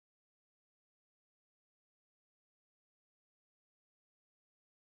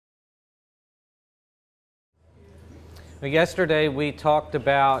Yesterday we talked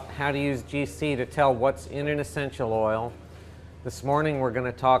about how to use GC to tell what's in an essential oil. This morning we're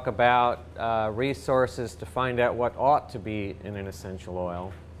going to talk about resources to find out what ought to be in an essential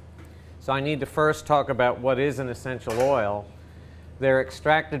oil. So I need to first talk about what is an essential oil. They're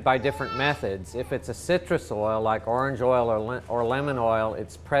extracted by different methods. If it's a citrus oil like orange oil or lemon oil,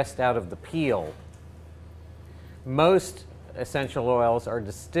 it's pressed out of the peel. Most essential oils are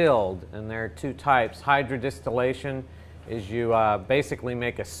distilled, and there are two types. Hydrodistillation is you basically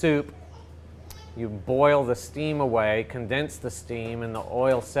make a soup. You boil the steam away, condense the steam, and the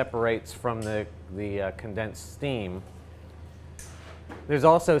oil separates from the condensed steam. There's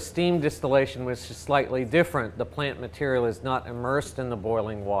also steam distillation, which is slightly different. The plant material is not immersed in the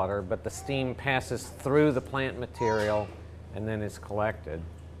boiling water, but the steam passes through the plant material and then is collected.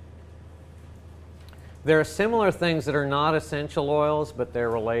 There are similar things that are not essential oils, but they're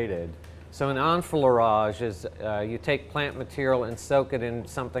related. So an enfleurage is you take plant material and soak it in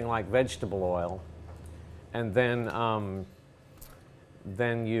something like vegetable oil, and then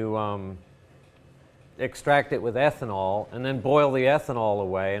you extract it with ethanol, and then boil the ethanol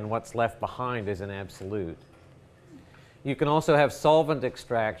away, and what's left behind is an absolute. You can also have solvent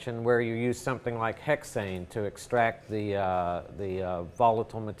extraction, where you use something like hexane to extract the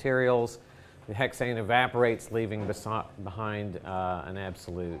volatile materials. The hexane evaporates, leaving behind an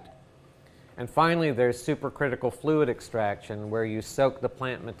absolute. And finally, there's supercritical fluid extraction, where you soak the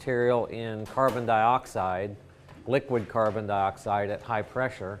plant material in carbon dioxide, liquid carbon dioxide at high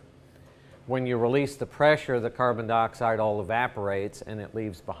pressure. When you release the pressure, the carbon dioxide all evaporates and it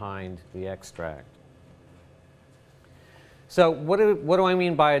leaves behind the extract. So what do I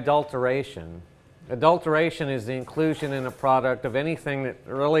mean by adulteration? Adulteration is the inclusion in a product of anything that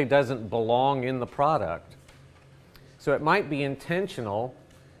really doesn't belong in the product. So it might be intentional.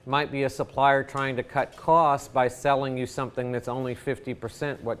 It might be a supplier trying to cut costs by selling you something that's only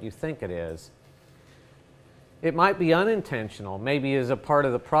 50% what you think it is. It might be unintentional. Maybe as a part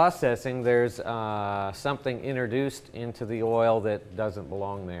of the processing, there's something introduced into the oil that doesn't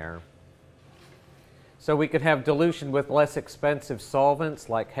belong there. So we could have dilution with less expensive solvents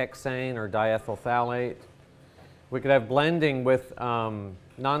like hexane or diethyl phthalate. We could have blending with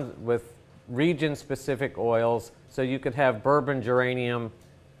region-specific oils. So you could have bourbon geranium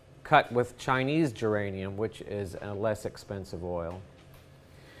cut with Chinese geranium, which is a less expensive oil.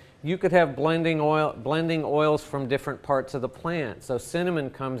 You could have blending oils from different parts of the plant. So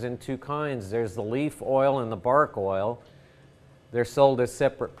cinnamon comes in two kinds. There's the leaf oil and the bark oil. They're sold as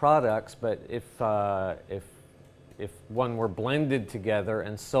separate products, but if one were blended together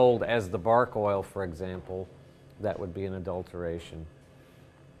and sold as the bark oil, for example, that would be an adulteration.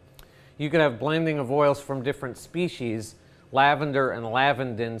 You could have blending of oils from different species. Lavender and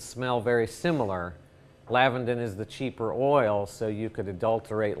lavandin smell very similar. Lavandin is the cheaper oil, so you could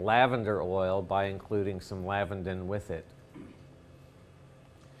adulterate lavender oil by including some lavandin with it.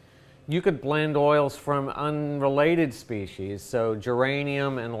 You could blend oils from unrelated species. So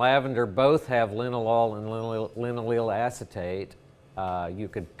geranium and lavender both have linalool and linaloyl acetate. You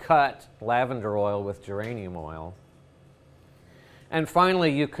could cut lavender oil with geranium oil. And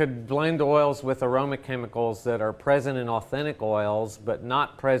finally, you could blend oils with aroma chemicals that are present in authentic oils but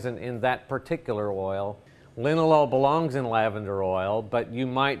not present in that particular oil. Linalool belongs in lavender oil, but you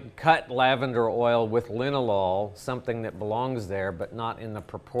might cut lavender oil with linalool, something that belongs there, but not in the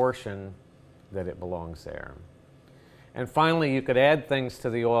proportion that it belongs there. And finally, you could add things to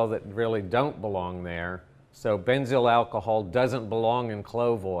the oil that really don't belong there. So benzyl alcohol doesn't belong in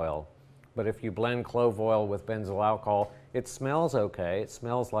clove oil, but if you blend clove oil with benzyl alcohol, it smells okay. It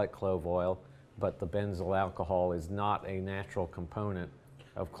smells like clove oil, but the benzyl alcohol is not a natural component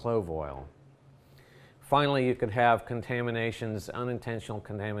of clove oil. Finally, you could have contaminations, unintentional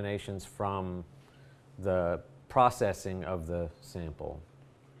contaminations from the processing of the sample.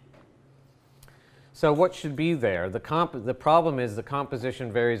 So what should be there? The problem is the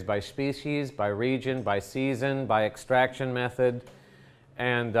composition varies by species, by region, by season, by extraction method,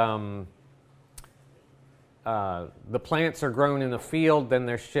 and the plants are grown in the field, then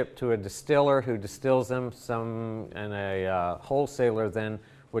they're shipped to a distiller who distills them, and a wholesaler then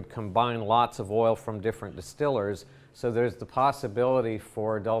would combine lots of oil from different distillers, so there's the possibility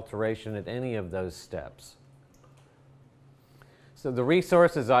for adulteration at any of those steps. So the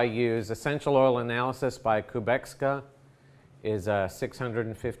resources I use, Essential Oil Analysis by Kubecka, is a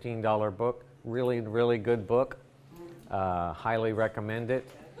 $615 book. Really, really good book. Highly recommend it.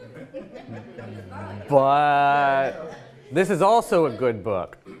 But this is also a good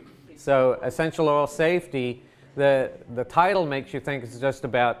book. So Essential Oil Safety, the title makes you think it's just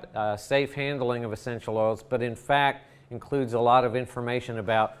about safe handling of essential oils, but in fact includes a lot of information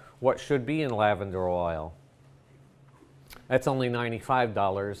about what should be in lavender oil. That's only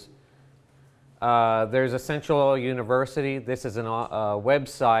 $95. There's Essential Oil University. This is a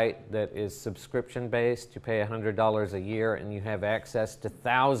website that is subscription-based. You pay $100 a year, and you have access to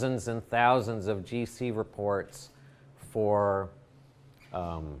thousands and thousands of GC reports for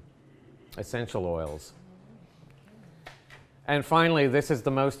essential oils. And finally, this is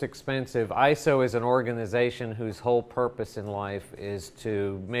the most expensive. ISO is an organization whose whole purpose in life is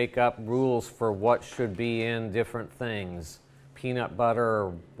to make up rules for what should be in different things, peanut butter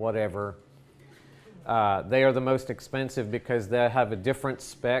or whatever. They are the most expensive because they have a different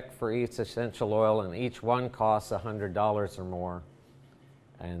spec for each essential oil, and each one costs $100 or more.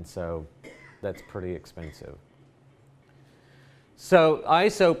 And so that's pretty expensive. So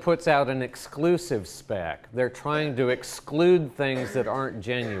ISO puts out an exclusive spec. They're trying to exclude things that aren't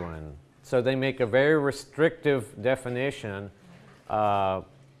genuine. So they make a very restrictive definition.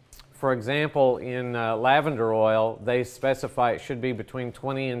 For example, in lavender oil, they specify it should be between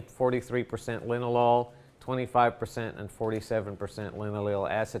 20 and 43% linalool, 25% and 47% linaloyl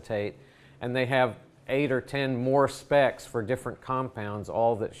acetate. And they have 8 or 10 more specs for different compounds,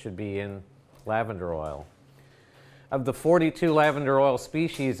 all that should be in lavender oil. Of the 42 lavender oil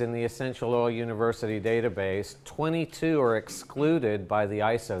species in the Essential Oil University database, 22 are excluded by the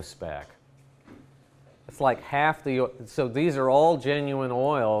ISO spec. It's like half the, so these are all genuine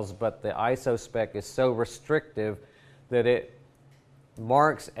oils, but the ISO spec is so restrictive that it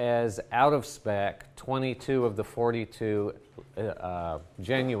marks as out of spec 22 of the 42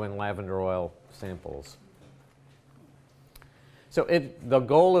 genuine lavender oil samples. So the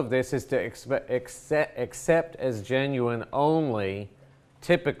goal of this is to accept as genuine only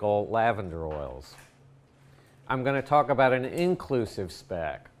typical lavender oils. I'm going to talk about an inclusive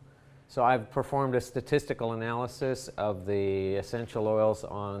spec. So I've performed a statistical analysis of the essential oils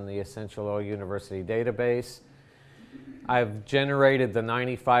on the Essential Oil University database. I've generated the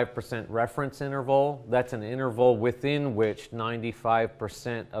 95% reference interval. That's an interval within which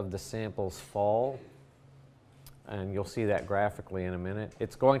 95% of the samples fall. And you'll see that graphically in a minute.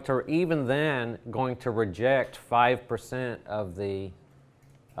 It's going to, even then, going to reject 5% of the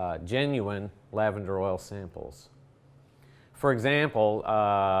genuine lavender oil samples. For example,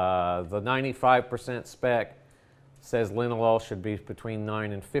 the 95% spec says linalool should be between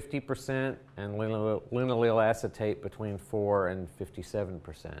 9 and 50%, and linaloyl acetate between 4 and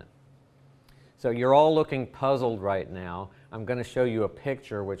 57%. So you're all looking puzzled right now. I'm going to show you a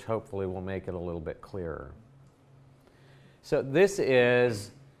picture which hopefully will make it a little bit clearer. So this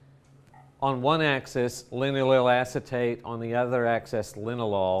is, on one axis, linaloyl acetate, on the other axis,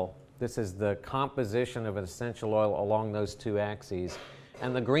 linalool. This is the composition of an essential oil along those two axes.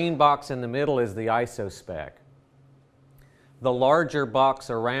 And the green box in the middle is the ISO spec. The larger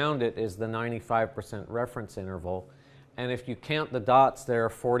box around it is the 95% reference interval. And if you count the dots, there are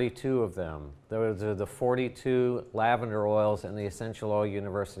 42 of them. Those are the 42 lavender oils in the Essential Oil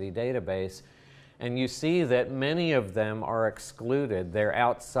University database. And you see that many of them are excluded. They're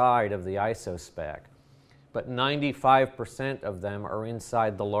outside of the ISO spec. But 95% of them are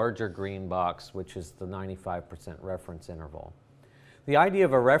inside the larger green box, which is the 95% reference interval. The idea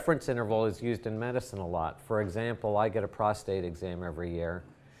of a reference interval is used in medicine a lot. For example, I get a prostate exam every year,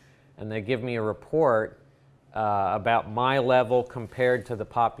 and they give me a report about my level compared to the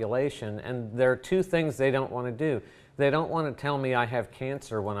population. And there are two things they don't want to do. They don't want to tell me I have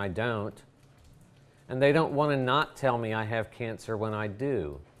cancer when I don't. And they don't want to not tell me I have cancer when I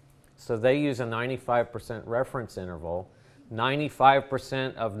do. So they use a 95% reference interval.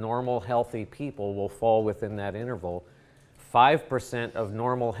 95% of normal healthy people will fall within that interval. 5% of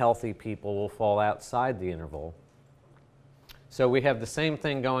normal healthy people will fall outside the interval. So we have the same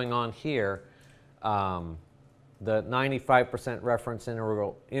thing going on here. The 95% reference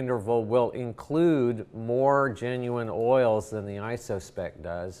interval will include more genuine oils than the ISO spec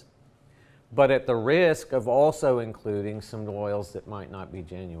does, but at the risk of also including some oils that might not be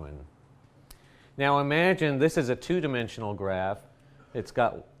genuine. Now imagine this is a two-dimensional graph. It's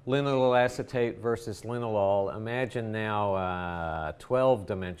got linaloyl acetate versus linalool. Imagine now a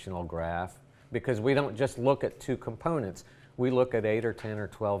 12-dimensional graph, because we don't just look at two components. We look at 8 or 10 or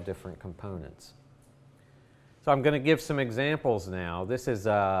 12 different components. So I'm going to give some examples now. This is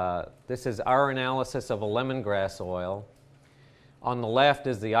our analysis of a lemongrass oil. On the left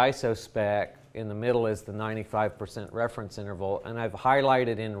is the ISO spec, in the middle is the 95% reference interval, and I've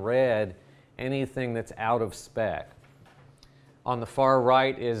highlighted in red anything that's out of spec. On the far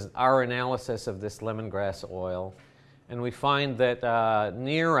right is our analysis of this lemongrass oil, And we find that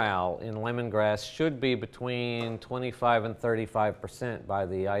near-al in lemongrass should be between 25 and 35% by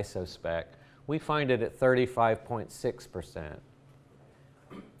the ISO spec. We find it at 35.6%.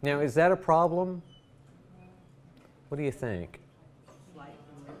 Now, is that a problem? What do you think?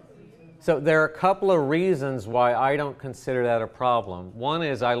 So there are a couple of reasons why I don't consider that a problem. One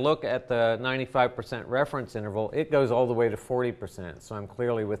is I look at the 95% reference interval. It goes all the way to 40%, so I'm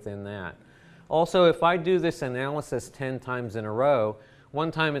clearly within that. Also, if I do this analysis 10 times in a row, one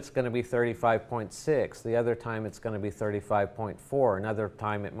time it's going to be 35.6, the other time it's going to be 35.4, another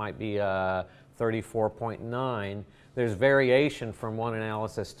time it might be 34.9. There's variation from one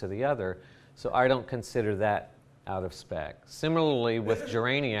analysis to the other, so I don't consider that out of spec. Similarly, with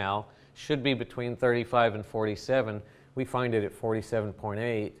geranial, should be between 35 and 47. We find it at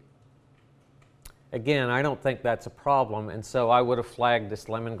 47.8. Again, I don't think that's a problem, and so I would have flagged this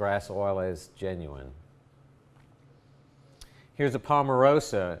lemongrass oil as genuine. Here's a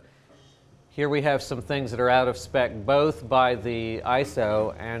Pomarosa. Here we have some things that are out of spec, both by the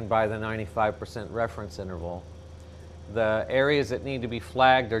ISO and by the 95% reference interval. The areas that need to be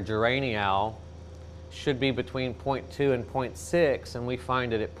flagged are geranial, should be between 0.2 and 0.6, and we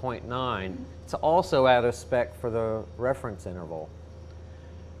find it at 0.9. It's also out of spec for the reference interval.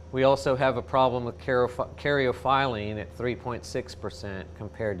 We also have a problem with caryophyllene at 3.6%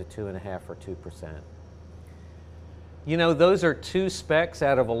 compared to 2.5 or 2%. You know, those are two specs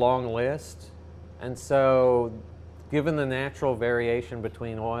out of a long list, and so given the natural variation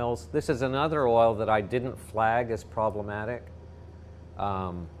between oils, this is another oil that I didn't flag as problematic.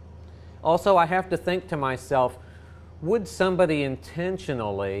 Also, I have to think to myself, would somebody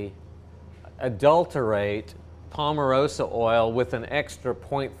intentionally adulterate Pomarosa oil with an extra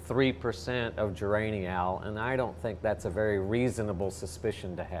 0.3% of geranial? And I don't think that's a very reasonable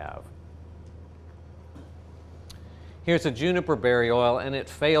suspicion to have. Here's a juniper berry oil, and it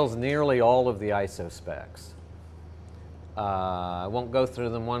fails nearly all of the ISO specs. I won't go through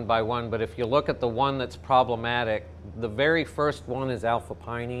them one by one, but if you look at the one that's problematic, the very first one is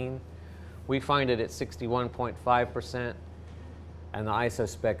alpha-pinene. We find it at 61.5%, and the ISO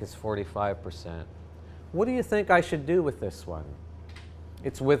spec is 45%. What do you think I should do with this one?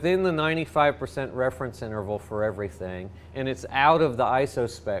 It's within the 95% reference interval for everything, and it's out of the ISO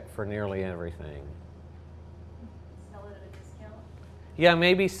spec for nearly everything. Sell it at a discount? Yeah,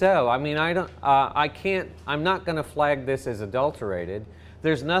 maybe so. I mean, I'm not going to flag this as adulterated.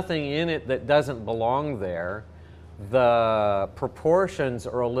 There's nothing in it that doesn't belong there. The proportions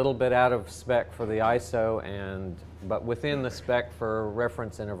are a little bit out of spec for the ISO, but within the spec for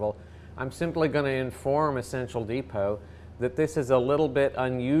reference interval. I'm simply going to inform Essential Depot that this is a little bit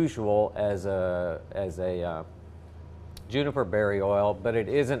unusual as a juniper berry oil, but it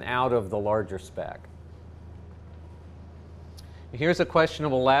isn't out of the larger spec. Here's a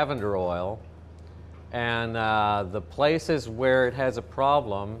questionable lavender oil, and the places where it has a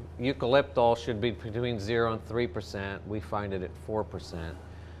problem, eucalyptol should be between 0 and 3%. We find it at 4%.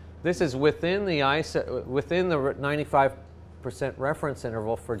 This is within the 95% reference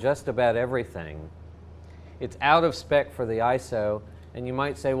interval for just about everything. It's out of spec for the ISO, and you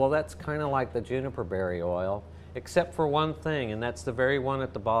might say, well, that's kind of like the juniper berry oil, except for one thing, and that's the very one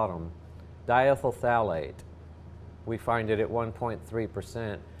at the bottom, diethyl phthalate. We find it at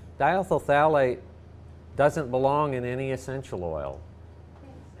 1.3%. Diethyl phthalate doesn't belong in any essential oil.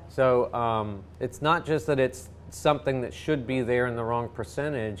 So it's not just that it's something that should be there in the wrong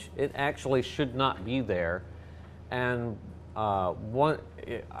percentage, it actually should not be there. And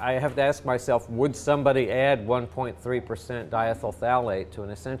I have to ask myself, would somebody add 1.3% diethyl phthalate to an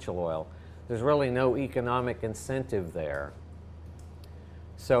essential oil? There's really no economic incentive there.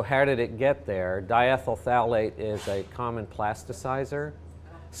 So how did it get there? Diethyl phthalate is a common plasticizer.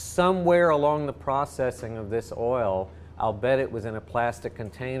 Somewhere along the processing of this oil, I'll bet it was in a plastic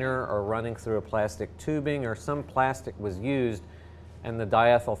container or running through a plastic tubing, or some plastic was used and the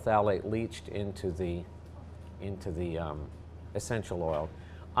diethyl phthalate leached into the essential oil.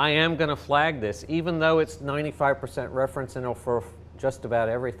 I am going to flag this, even though it's 95% reference interval for just about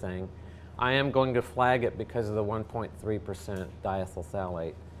everything. I am going to flag it because of the 1.3% diethyl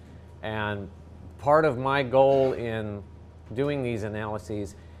phthalate. And part of my goal in doing these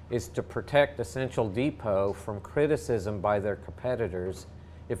analyses is to protect Essential Depot from criticism by their competitors.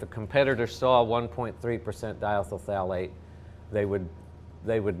 If a competitor saw 1.3% diethyl phthalate, they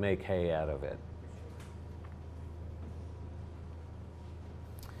would make hay out of it.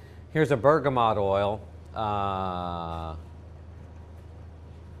 Here's a bergamot oil.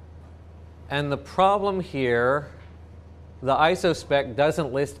 And the problem here The ISO spec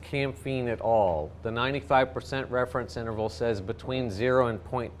doesn't list camphene at all. The 95% reference interval says between 0 and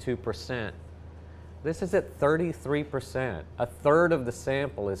 0.2%. This is at 33%. A third of the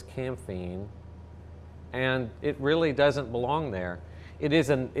sample is camphene, and it really doesn't belong there.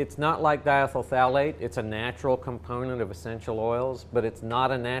 It's not like diethyl phthalate. It's a natural component of essential oils, but it's not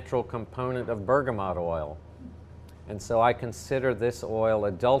a natural component of bergamot oil. And so I consider this oil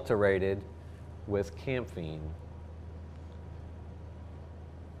adulterated with camphene.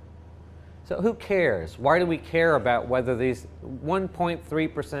 So who cares? Why do we care about whether these 1.3%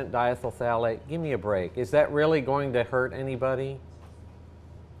 diethyl phthalate, give me a break. Is that really going to hurt anybody?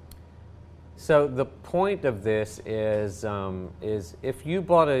 So the point of this is if you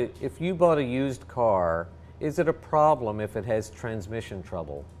bought a used car, is it a problem if it has transmission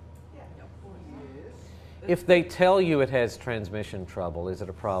trouble? Yeah. If they tell you it has transmission trouble, is it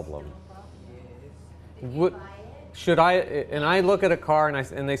a problem? Would, should I, and I look at a car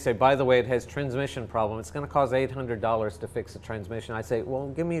and they say, by the way, it has transmission problem. It's going to cost $800 to fix the transmission. I say, well,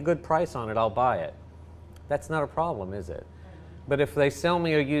 give me a good price on it. I'll buy it. That's not a problem, is it? But if they sell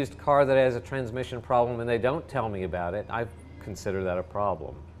me a used car that has a transmission problem and they don't tell me about it, I consider that a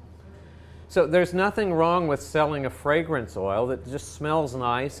problem. So there's nothing wrong with selling a fragrance oil that just smells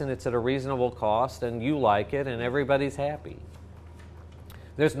nice and it's at a reasonable cost and you like it and everybody's happy.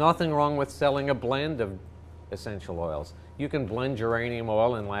 There's nothing wrong with selling a blend of essential oils. You can blend geranium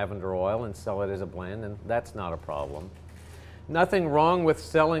oil and lavender oil and sell it as a blend, and that's not a problem. Nothing wrong with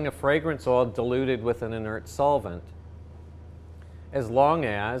selling a fragrance oil diluted with an inert solvent, as long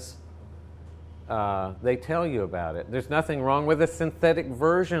as they tell you about it. There's nothing wrong with a synthetic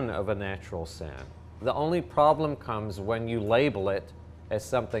version of a natural scent. The only problem comes when you label it as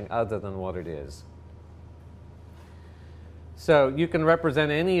something other than what it is. So you can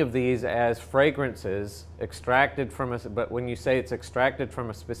represent any of these as fragrances extracted from but when you say it's extracted from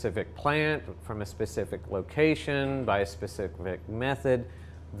a specific plant, from a specific location, by a specific method,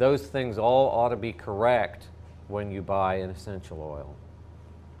 those things all ought to be correct when you buy an essential oil.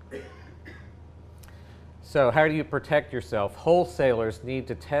 So how do you protect yourself? Wholesalers need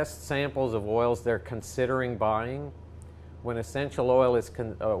to test samples of oils they're considering buying. When Essential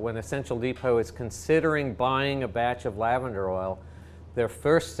Depot is considering buying a batch of lavender oil, they'll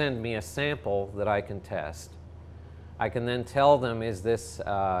first send me a sample that I can test. I can then tell them, is this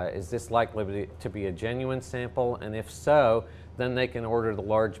likely to be a genuine sample? And if so, then they can order the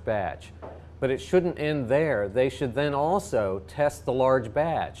large batch. But it shouldn't end there. They should then also test the large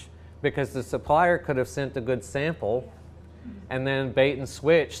batch, because the supplier could have sent a good sample and then bait and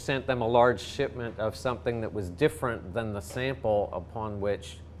switch sent them a large shipment of something that was different than the sample upon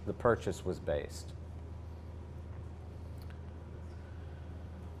which the purchase was based.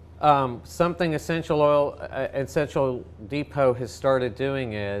 Something Essential Depot has started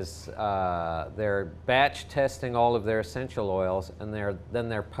doing is they're batch testing all of their essential oils, and then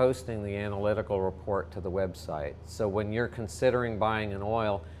they're posting the analytical report to the website. So when you're considering buying an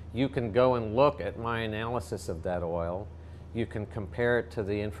oil, you can go and look at my analysis of that oil. You can compare it to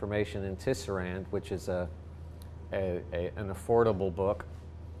the information in Tisserand, which is an affordable book,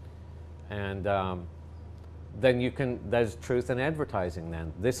 and then you can, there's truth in advertising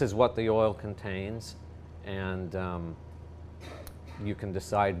then. This is what the oil contains, and you can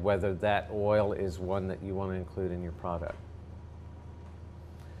decide whether that oil is one that you want to include in your product.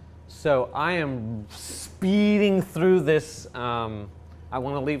 So I am speeding through this. I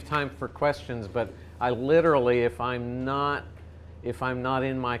want to leave time for questions, but I literally, if I'm not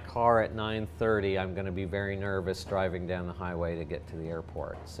in my car at 9:30, I'm going to be very nervous driving down the highway to get to the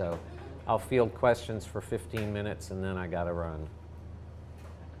airport. So I'll field questions for 15 minutes and then I got to run.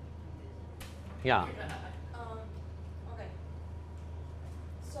 Yeah. Okay.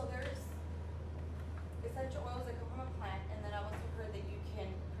 So there's essential oils that come from a plant, and then I also heard that you can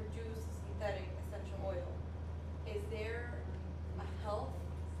produce synthetic essential oil. Is there a health?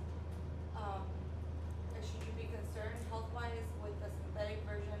 Should you be concerned health-wise with the synthetic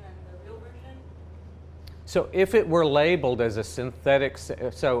version and the real version? So if it were labeled as a synthetic,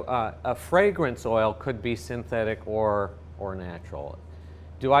 a fragrance oil could be synthetic or natural.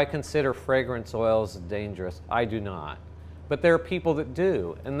 Do I consider fragrance oils dangerous? I do not. But there are people that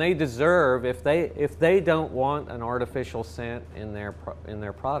do, and they deserve, if they don't want an artificial scent in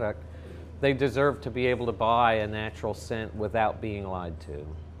their product, they deserve to be able to buy a natural scent without being lied to.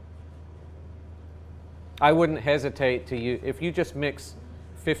 I wouldn't hesitate to use, if you just mix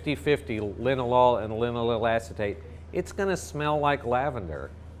 50-50 linalool and linaloyl acetate, it's going to smell like lavender.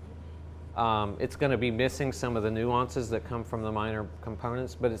 It's going to be missing some of the nuances that come from the minor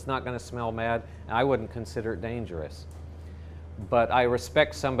components, but it's not going to smell bad. I wouldn't consider it dangerous. but I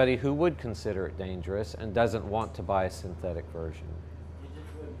respect somebody who would consider it dangerous and doesn't want to buy a synthetic version. You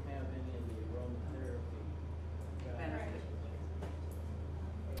just wouldn't have any of the aromatherapy benefits.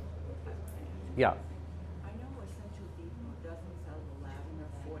 Yeah. I know Essential Depot doesn't sell the lavender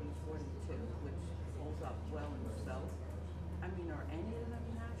 4042, which holds up well in itself. I mean, are any of them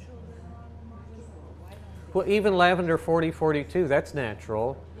natural that are on the market, or why don't Well, even lavender 4042, that's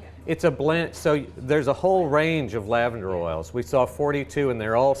natural. Yeah. It's a blend, so there's a whole range of lavender oils. We saw 42 and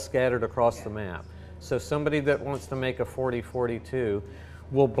they're all scattered across the map. So somebody that wants to make a 4042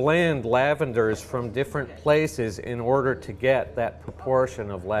 will blend lavenders from different places in order to get that proportion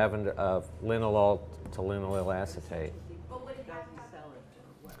of lavender, of linalool to linalool acetate. But would it have doesn't to, sell it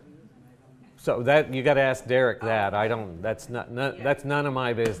for what reason? I don't know. So that, you got to ask Derek that. I don't, that's that's none of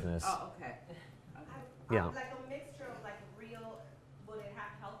my business. Oh, okay. Yeah. like a mixture of like real, would it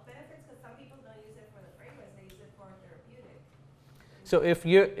have health benefits? Because some people don't use it for the fragrance, they use it for therapeutic. So if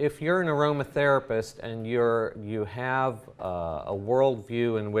you're an aromatherapist and you have a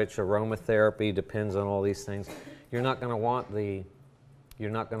worldview in which aromatherapy depends on all these things, you're not going to want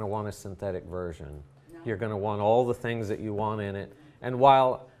a synthetic version. No. You're going to want all the things that you want in it. And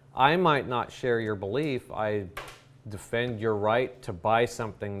while I might not share your belief, I defend your right to buy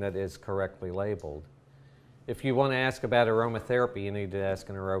something that is correctly labeled. If you want to ask about aromatherapy, you need to ask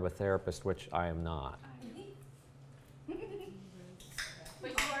an aromatherapist, which I am not. But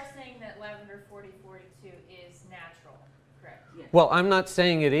you are saying that lavender 4042 is natural, correct? Yes. Well, I'm not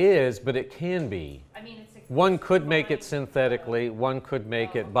saying it is, but it can be. I mean, it's One could make it combined, synthetically, one could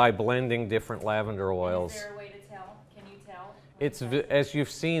make it by blending different lavender and oils. is there a way to tell? Can you tell? It's, as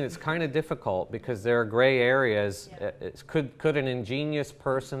you've seen, it's kind of difficult because there are gray areas. Yeah. Could an ingenious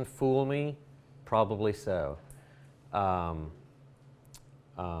person fool me? Probably so. Why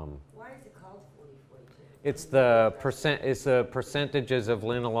is it called 4042? It's the percentages of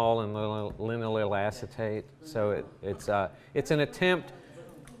linalool and linalool acetate. So it's an attempt.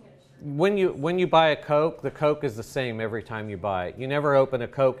 When you buy a Coke, the Coke is the same every time you buy it. You never open a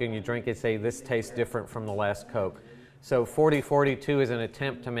Coke and you drink it and say, this tastes different from the last Coke. So 4042 is an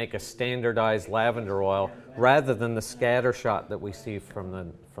attempt to make a standardized lavender oil rather than the scattershot that we see from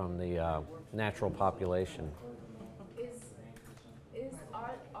the natural population. Is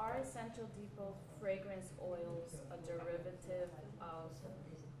our Essential Depot fragrance oils a derivative of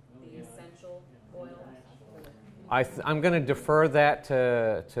the essential oil? I'm going to defer that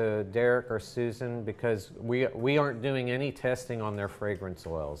to Derek or Susan because we aren't doing any testing on their fragrance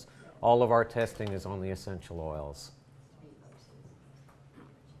oils. All of our testing is on the essential oils.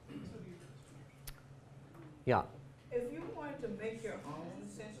 Yeah. If you wanted to make your own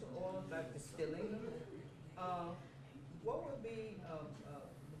essential oils, like distilling, what would be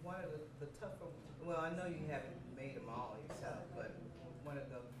one of the tougher? Well, I know you haven't made them all yourself, but one of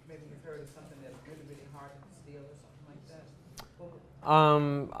the, maybe you've heard of something that's really, really hard to distill or something like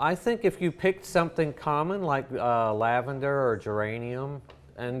that. I think if you picked something common like lavender or geranium,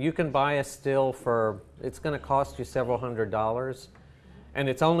 and you can buy a still for, it's going to cost you several $100s, and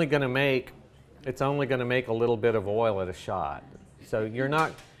it's only going to make a little bit of oil at a shot. So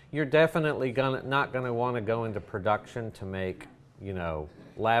you're definitely not going to want to go into production to make,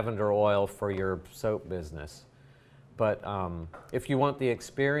 lavender oil for your soap business. But if you want the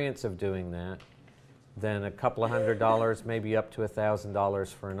experience of doing that, then a couple of $100s, maybe up to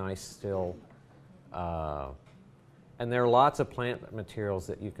 $1,000 for a nice still. And there are lots of plant materials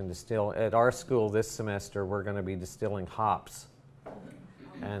that you can distill. At our school this semester, we're going to be distilling hops.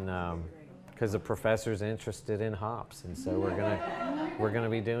 And because the professor's interested in hops, and so we're going to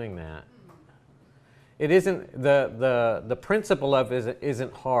be doing that. It isn't the principle of it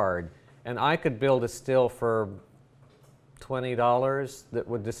isn't hard, and I could build a still for $20 that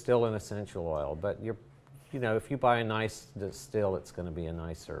would distill an essential oil. But if you buy a nice distill, it's going to be a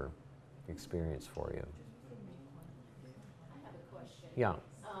nicer experience for you. I have a question. Yeah.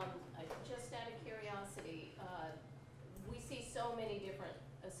 Just out of curiosity, we see so many different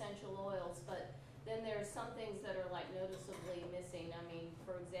essential oils, but then there's some things that are like noticeably missing. I mean,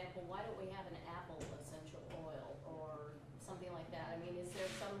 for example, why don't we have an apple essential oil or something like that? I mean, is there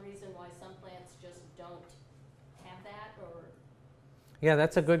some reason why some plants just don't have that, or? Yeah,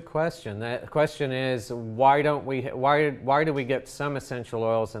 that's a good question. That question is, why do we get some essential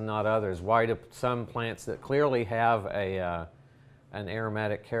oils and not others? Why do some plants that clearly have an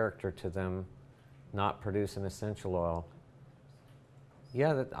aromatic character to them not produce an essential oil?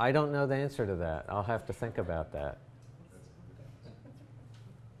 Yeah, I don't know the answer to that. I'll have to think about that.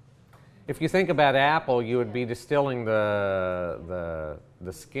 If you think about apple, you would be distilling the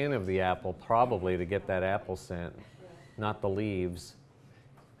skin of the apple probably to get that apple scent. not the leaves.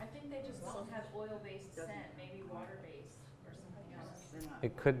 I think they just don't have oil-based scent, maybe water-based or something else.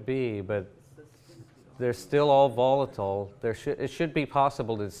 It could be, but they're still all volatile. It should be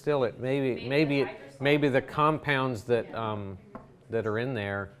possible to distill it. Maybe the compounds that that are in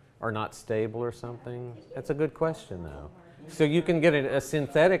there are not stable or something. That's a good question, though. So you can get a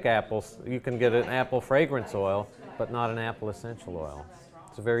synthetic apple. You can get an apple fragrance oil, but not an apple essential oil.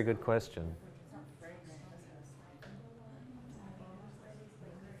 It's a very good question.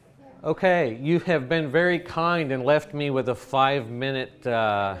 Okay, you have been very kind and left me with a 5-minute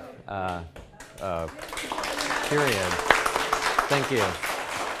period. Thank you.